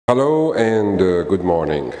Hello and good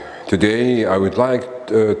morning. Today I would like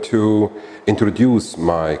to introduce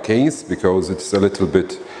my case because it's a little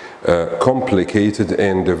bit complicated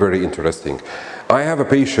and very interesting. I have a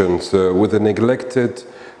patient with a neglected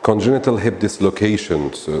congenital hip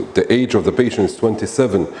dislocation. So the age of the patient is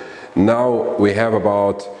 27. Now we have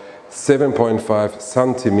about 7.5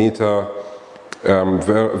 centimeter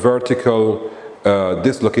vertical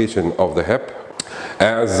dislocation of the hip.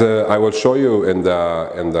 As I will show you in the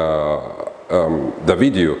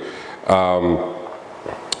video,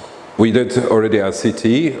 we did already a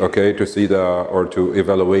CT, okay, to see to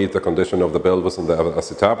evaluate the condition of the pelvis and the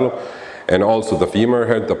acetabulum, and also the femur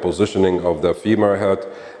head, the positioning of the femur head,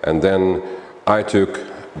 and then I took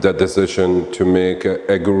the decision to make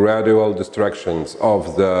a gradual distractions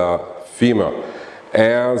of the femur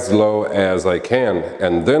as low as I can,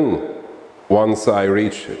 and then once I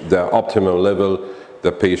reach the optimal level,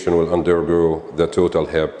 the patient will undergo the total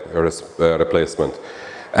hip replacement.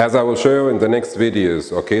 As I will show you in the next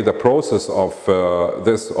videos, okay, the process of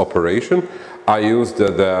this operation, I used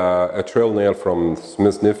a trail nail from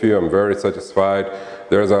Smith Nephew. I'm very satisfied.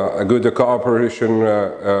 There's a good cooperation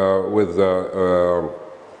with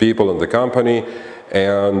people in the company,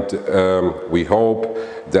 and we hope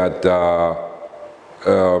that the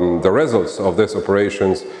results of these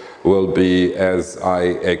operations will be as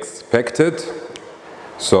I expected.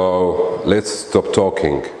 So let's stop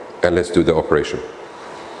talking and let's do the operation.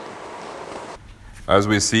 As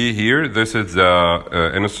we see here, this is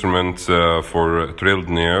the instrument for trailed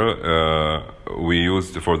nail we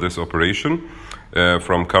used for this operation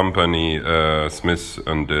from company Smith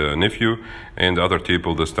and Nephew, and other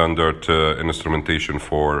people the standard instrumentation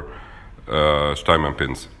for Steinmann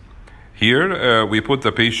pins. Here we put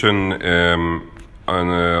the patient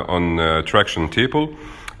on traction table,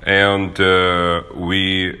 and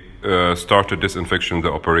we started disinfection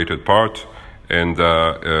the operated part and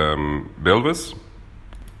the pelvis.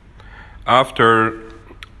 After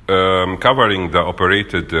covering the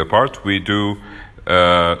operated part, we do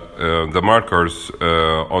the markers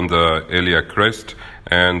on the iliac crest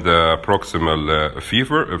and the proximal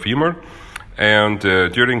femur, and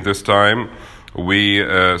during this time we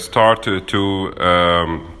start to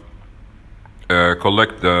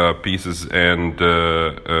collect the pieces and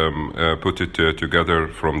put it together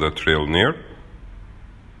from the trail nail,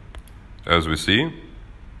 as we see.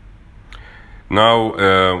 Now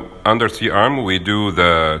under C-arm we do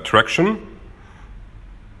the traction.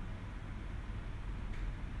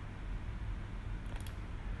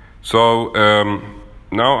 So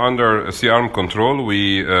now under C-arm control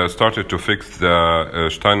we started to fix the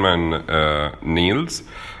Steinmann nails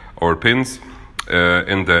or pins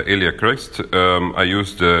in the iliac crest. I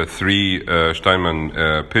used 3 Steinmann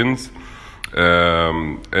pins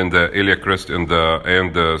in the iliac crest and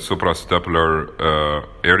the suprastapular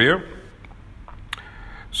area.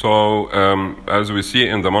 So as we see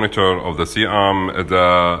in the monitor of the C-arm,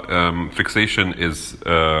 the fixation is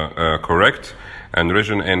correct and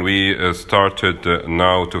rigid, and we started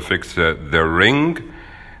now to fix the ring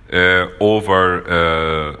over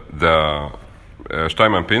the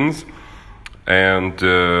Steinmann pins, and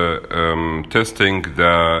testing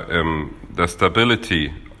the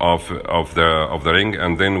stability of the ring,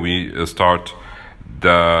 and then we start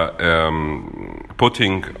the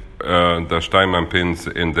putting the Steinmann pins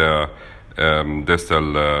in the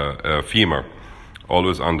distal femur,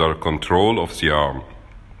 always under control of C-arm.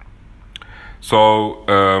 So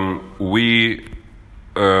we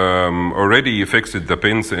already fixed the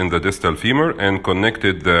pins in the distal femur and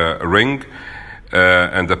connected the ring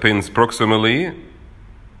and the pins proximally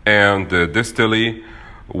and distally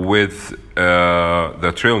with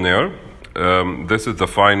the trail nail. This is the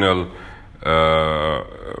final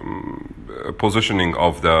positioning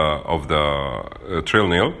of the trail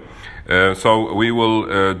nail. So we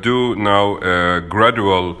will do now a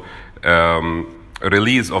gradual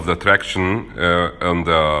release of the traction on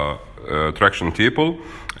the traction table,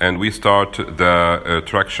 and we start the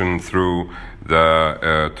traction through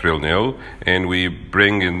the trail nail, and we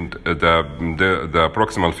bring in the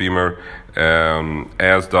proximal femur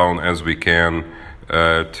as down as we can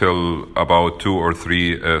till about 2 or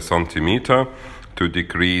 3 centimeter to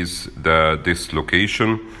decrease the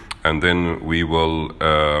dislocation, and then we will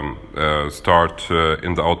start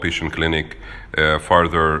in the outpatient clinic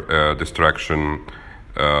further distraction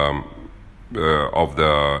of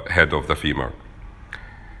the head of the femur.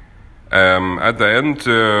 At the end,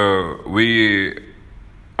 we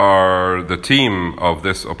are the team of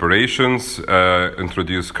this operations,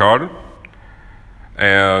 introduce Carl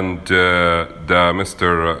and the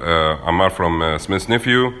Mr. Ammar from Smith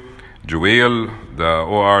Nephew, Joel, the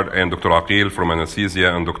OR, and Dr. Aqil from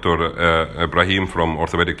anesthesia, and Dr. Ibrahim from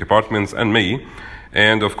orthopedic departments, and me.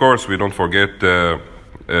 And of course, we don't forget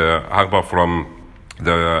Hagba from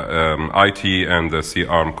the IT and the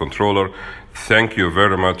C-arm controller. Thank you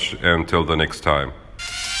very much. Until the next time.